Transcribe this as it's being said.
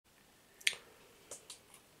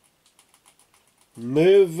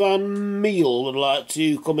Mir van Meel would like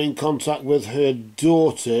to come in contact with her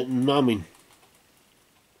daughter, Namin,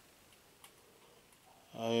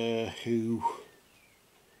 who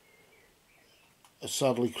has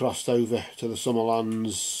sadly crossed over to the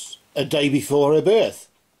Summerlands a day before her birth,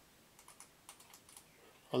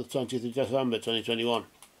 on the 20th of December 2021.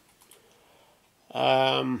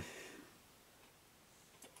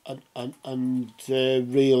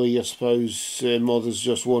 Really, I suppose Mother's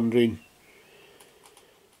just wondering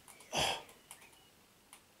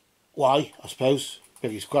why, I suppose.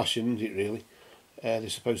 Biggest question, isn't it, really? They're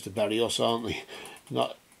supposed to bury us, aren't they?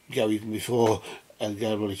 Not go even before and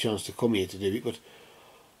get a really chance to come here to do it. But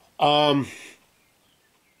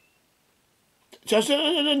just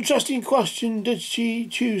an interesting question. Did she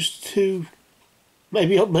choose to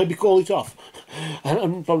maybe call it off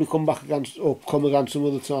and probably come back again, or come again some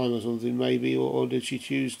other time or something, maybe, or did she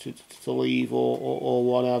choose to leave, or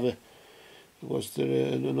whatever? Was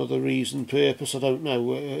there another reason, purpose? I don't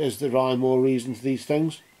know. Is there rhyme or reason to these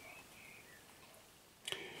things?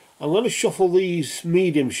 I'm going to shuffle these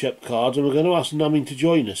mediumship cards, and we're going to ask Namin to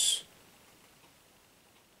join us.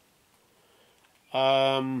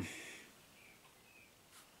 And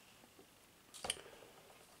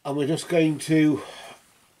we're just going to,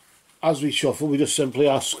 as we shuffle, we just simply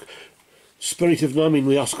ask, Spirit of Namin,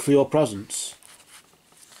 we ask for your presence.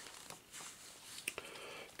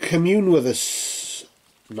 Commune with us,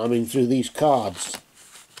 Namin, through these cards,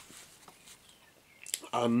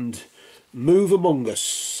 and move among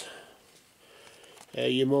us.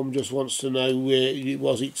 Your mum just wants to know,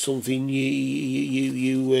 was it something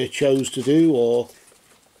you chose to do, or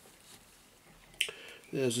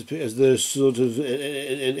as there's sort of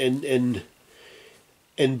in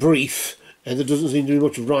brief, there doesn't seem to be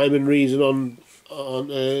much rhyme and reason on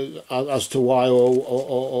as to why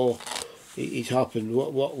or it happened.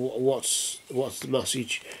 What's the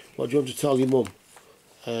message? What do you want to tell your mum,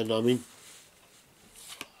 Namin?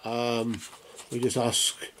 We just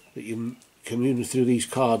ask that you commune through these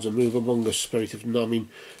cards and move among us, Spirit of Namin.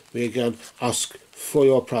 We again ask for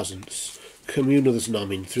your presence. Commune with us,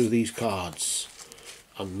 Namin, through these cards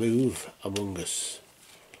and move among us.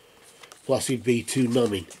 Blessed be to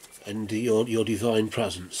Namin and your divine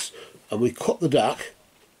presence. And we cut the deck,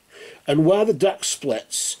 and where the deck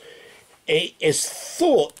splits, it is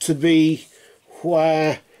thought to be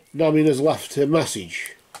where Namin has left her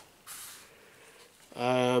message.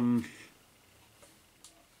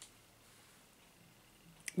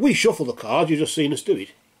 We shuffle the card, you've just seen us do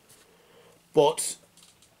it, but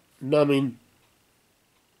Namin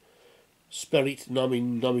Spirit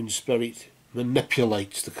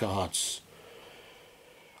manipulates the cards.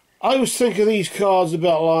 I always think of these cards a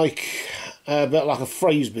bit like a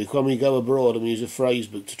phrase book. When we go abroad and we use a phrase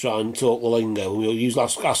book to try and talk the lingo, we'll use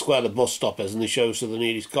ask where the bus stop is, and they show us to the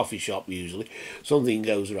nearest coffee shop. Usually something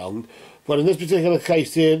goes wrong, but in this particular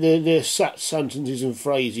case they're set sentences and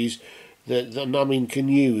phrases that Namin can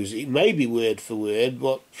use. It may be word for word,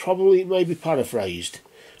 but probably it may be paraphrased,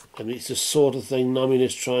 and it's the sort of thing Namin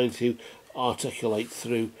is trying to articulate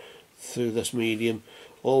through this medium.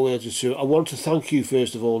 All words are true. I want to thank you,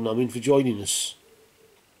 first of all, Namin, for joining us.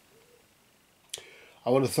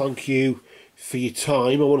 I want to thank you for your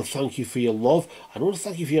time. I want to thank you for your love. I want to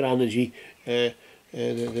thank you for your energy that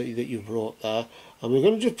you brought there. And we're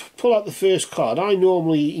going to just pull out the first card. I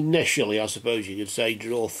normally, initially, I suppose you could say,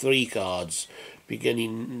 draw 3 cards,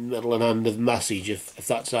 beginning, middle and end of message, if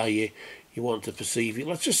that's how you want to perceive it.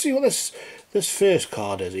 Let's just see what this first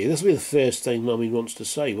card is here. This will be the first thing Namin wants to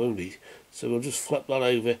say, won't it? So we'll just flip that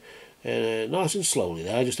over nice and slowly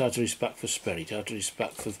there, just out of respect for Spirit, out of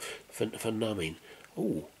respect for Namin.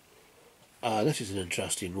 Oh, this is an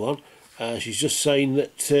interesting one. She's just saying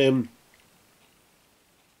that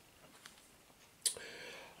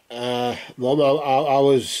Mum, I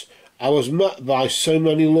was met by so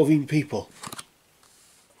many loving people.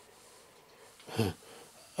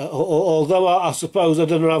 Although I suppose I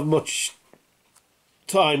didn't have much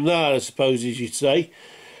time there, I suppose as you'd say.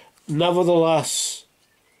 Nevertheless,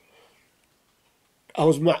 I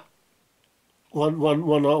was met when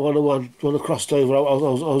I crossed over.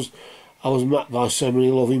 I was met by so many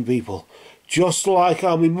loving people, just like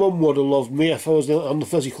how my mum would have loved me if I was on the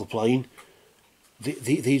physical plane.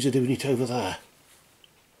 These are doing it over there,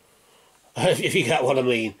 if you get what I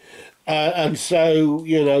mean. And so,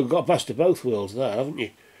 you know, got best of both worlds there, haven't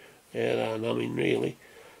you? Yeah, I mean, really.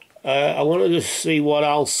 I wanted to see what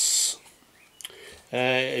else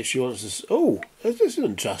if she wants to. Oh, this is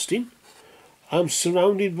interesting. I'm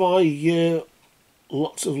surrounded by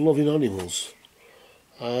lots of loving animals.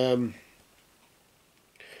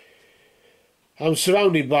 I'm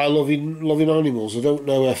surrounded by loving animals. I don't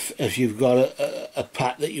know if you've got a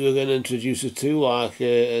pet that you were going to introduce her to, like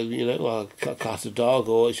you know, like a cat or dog,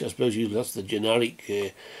 or I suppose that's the generic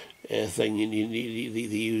thing they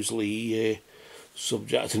usually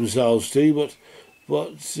subject themselves to.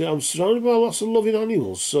 But I'm surrounded by lots of loving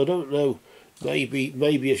animals, so I don't know.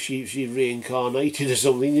 Maybe if she reincarnated or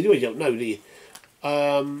something, you don't know, do you?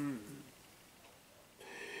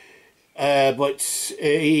 But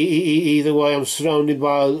either way, I'm surrounded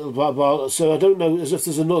by so I don't know as if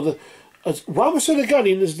there's another. Why am I sort of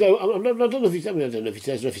going as though I don't know if he? I don't know if he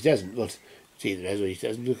does or if he doesn't, but it's either has or he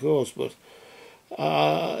doesn't, of course. But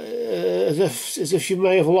as if she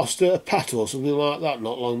may have lost a pet or something like that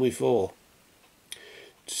not long before.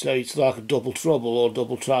 So it's like a double trouble or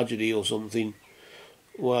double tragedy or something,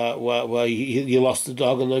 where you lost the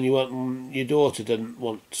dog and then you went and your daughter didn't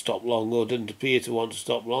want to stop long, or didn't appear to want to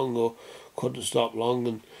stop long, or couldn't stop long,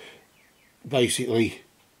 and basically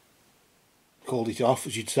called it off,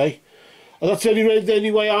 as you'd say. And that's the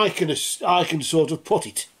only way I can sort of put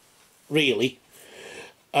it, really.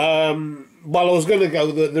 Well, I was going to go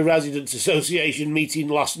to the Residents Association meeting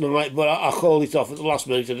last night, but I called it off at the last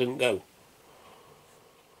minute. I didn't go.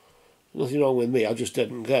 Nothing wrong with me, I just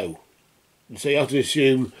didn't go. And so you have to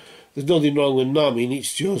assume there's nothing wrong with Namin,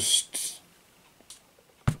 it's just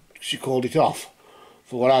she called it off.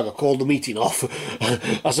 For whatever, called the meeting off.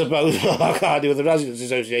 I suppose I can't do with the Residents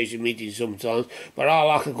Association meetings sometimes, but I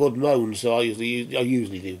like a good moan, so I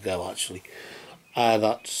usually do go, actually.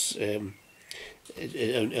 That's only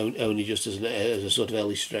just as a sort of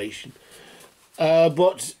illustration.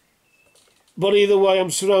 But either way,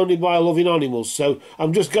 I'm surrounded by loving animals, so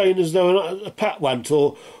I'm just going as though a pet went,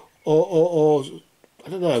 or I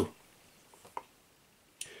don't know.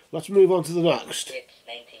 Let's move on to the next.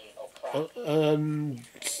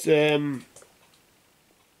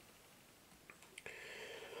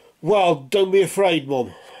 Well, don't be afraid,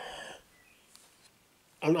 Mum.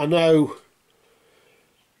 And I know,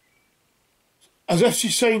 as if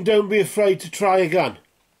she's saying, don't be afraid to try again.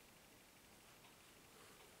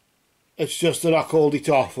 It's just that I called it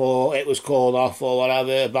off, or it was called off, or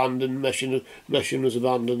whatever. Abandoned mission was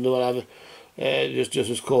abandoned, or whatever. Just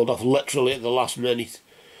was called off literally at the last minute.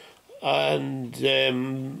 And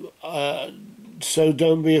so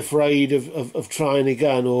don't be afraid of trying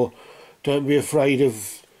again, or don't be afraid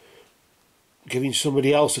of giving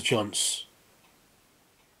somebody else a chance.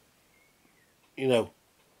 You know,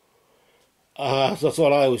 that's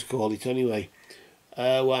what I always call it anyway.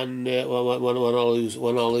 When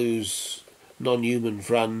I lose non-human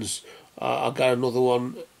friends, I get another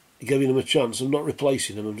one, giving them a chance. I'm not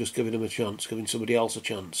replacing them, I'm just giving them a chance, giving somebody else a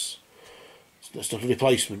chance. It's not a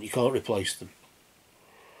replacement, you can't replace them.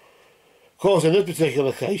 Of course, in this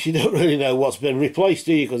particular case, you don't really know what's been replaced,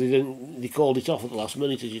 do you? Because they called it off at the last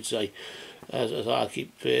minute, as you'd say, as I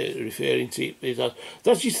keep referring to it.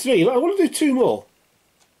 That's just 3. I want to do 2 more.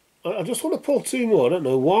 I just want to pull 2 more. I don't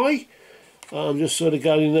know why. I'm just sort of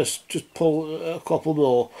getting this, just pull a couple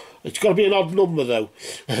more. It's got to be an odd number though.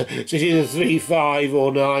 So it's either 3, 5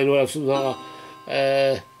 or 9 or something like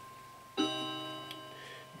that.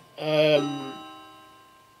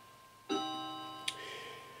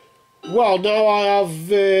 Well, now I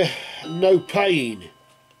have no pain.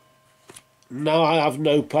 Now I have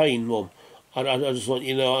no pain, Mum. I just want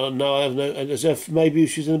you to know, now I have no, as if maybe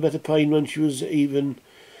she was in a bit of pain when she was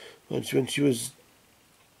when she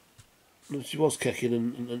was kicking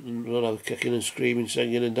and whatever, kicking and screaming,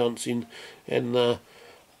 singing and dancing in there.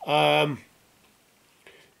 But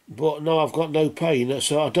now I've got no pain,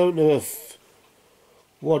 so I don't know if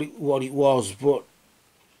what it was, but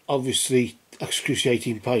obviously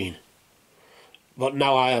excruciating pain. But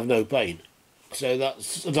now I have no pain, so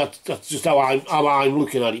that's just how I'm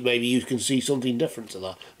looking at it. Maybe you can see something different to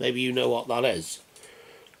that. Maybe you know what that is.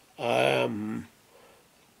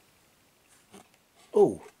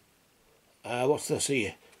 What's this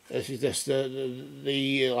here? This is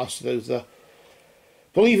the last of those.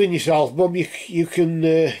 Believe in yourself, Mum. You can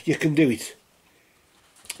do it.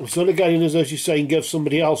 I'm sort of getting as though she's saying, give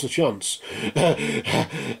somebody else a chance.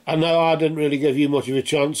 I know I didn't really give you much of a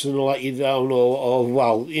chance and let you down, or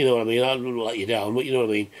well, you know what I mean. I didn't let you down, but you know what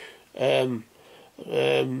I mean.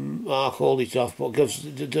 I called it off, but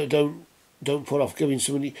don't put off giving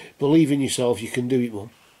somebody. Believe in yourself. You can do it,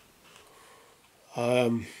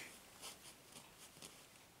 Mum.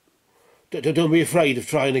 Don't be afraid of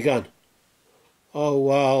trying again. Oh,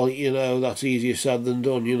 well, you know, that's easier said than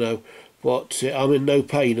done, you know. But I'm in no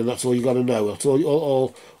pain, and that's all you've got to know. That's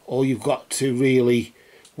all you've got to really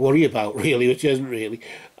worry about, really, which isn't really.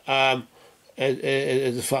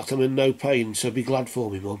 Is the fact I'm in no pain, so be glad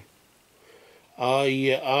for me, Mum.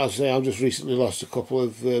 I say I've just recently lost a couple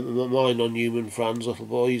of my non-human friends, little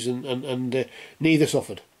boys, and neither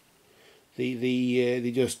suffered.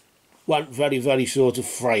 They just went very, very sort of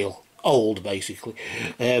frail, old basically,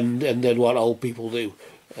 and then what old people do.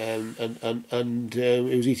 He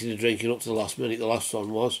was eating and drinking up to the last minute. The last one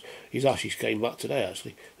was, his ashes came back today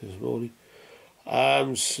actually, this morning.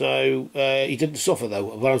 So he didn't suffer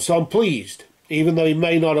though, but so I'm pleased, even though he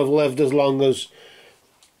may not have lived as long as,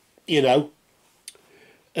 you know,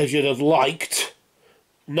 as you'd have liked.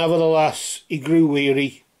 Nevertheless, he grew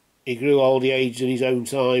weary, he grew old, he aged in his own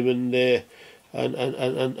time, and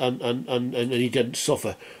he didn't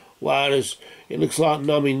suffer. Whereas it looks like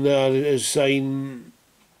Namin there is saying,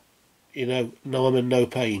 you know, no, I'm in no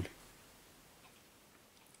pain.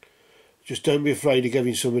 Just don't be afraid of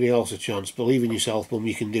giving somebody else a chance. Believe in yourself, Mum,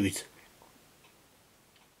 you can do it.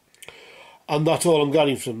 And that's all I'm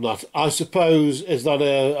getting from that. I suppose is that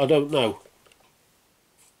I don't know,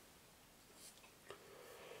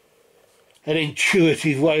 an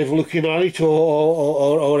intuitive way of looking at it,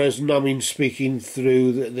 or as Namin speaking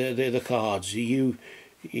through the cards.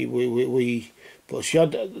 But she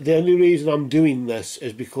had, the only reason I'm doing this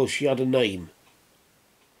is because she had a name.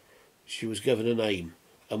 She was given a name,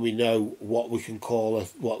 and we know what we can call her,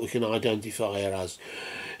 what we can identify her as.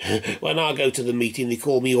 When I go to the meeting, they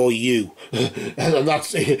call me or you, and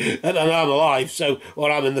that's and I'm alive, so, or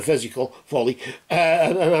I'm in the physical fully,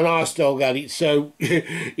 and I still get it. So,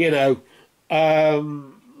 you know.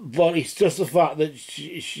 But it's just the fact that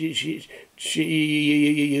you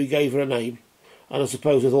gave her a name, and I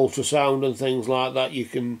suppose with ultrasound and things like that, you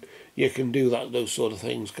can do that, those sort of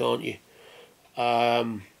things, can't you?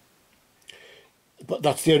 But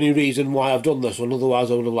that's the only reason why I've done this one.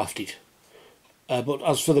 Otherwise, I would have left it. But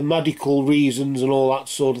as for the medical reasons and all that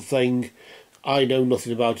sort of thing, I know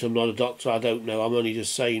nothing about it. I'm not a doctor. I don't know. I'm only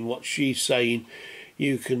just saying what she's saying.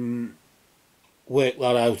 You can work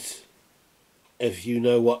that out. If you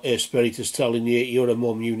know what her spirit is telling you, you're a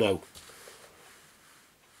mum, you know.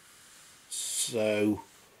 So,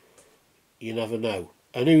 you never know.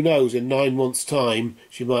 And who knows, in 9 months' time,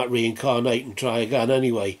 she might reincarnate and try again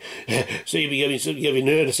anyway. So you'd be giving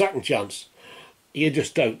her a second chance. You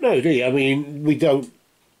just don't know, do you? I mean, we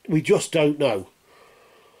just don't know.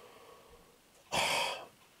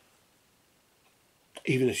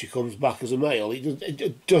 Even if she comes back as a male,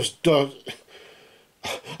 it just don't...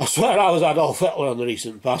 I swear I was Adolf Hitler in the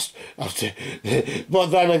recent past. But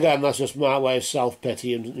then again, that's just my way of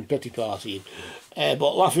self-pity and pity partying.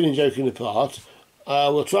 But laughing and joking apart,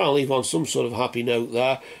 we'll try and leave on some sort of happy note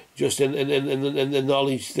there, just in the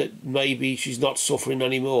knowledge that maybe she's not suffering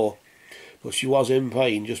anymore. But she was in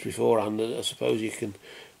pain just beforehand, I suppose you can...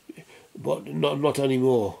 But not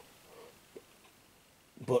anymore.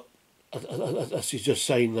 But as she's just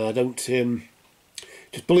saying there, don't...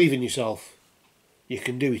 just believe in yourself. You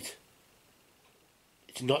can do it.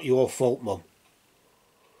 It's not your fault, Mum.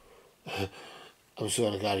 I'm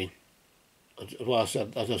sort of getting... Well, I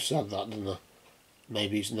just said that, didn't I?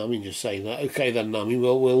 Maybe it's Namin just saying that. Okay then, Namin,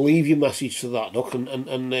 we'll leave your message for that, look,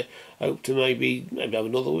 and hope to maybe have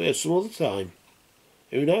another word some other time.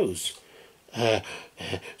 Who knows?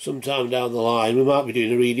 Sometime down the line, we might be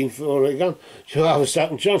doing a reading for her again. She'll have a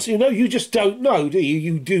second chance. You know, you just don't know, do you?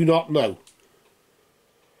 You do not know.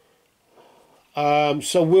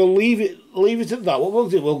 So we'll leave it at that. What we'll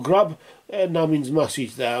do, we'll grab Namin's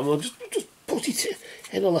message there, and we'll just put it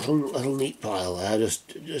in a little neat pile there,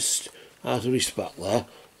 just out of respect there,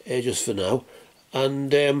 just for now.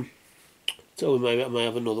 And so we may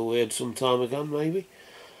have another word sometime again, maybe.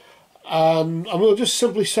 And we'll just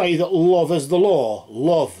simply say that love is the law,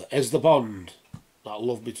 love is the bond. That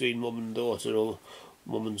love between mum and daughter, or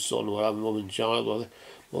mum and son, or whatever, mum and child, or the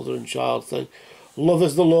mother and child thing. Love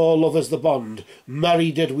is the law, love is the bond.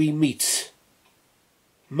 Merry did we meet.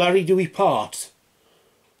 Merry do we part.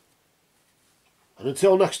 And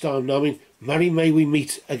until next time, Namin, merry may we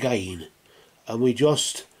meet again. And we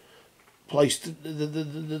just placed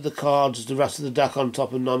the cards, the rest of the deck on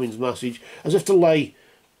top of Namin's message, as if to lay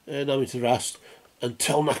Namin to rest.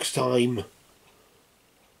 Until next time,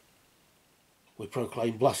 we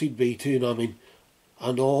proclaim blessed be to Namin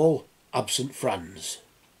and all absent friends.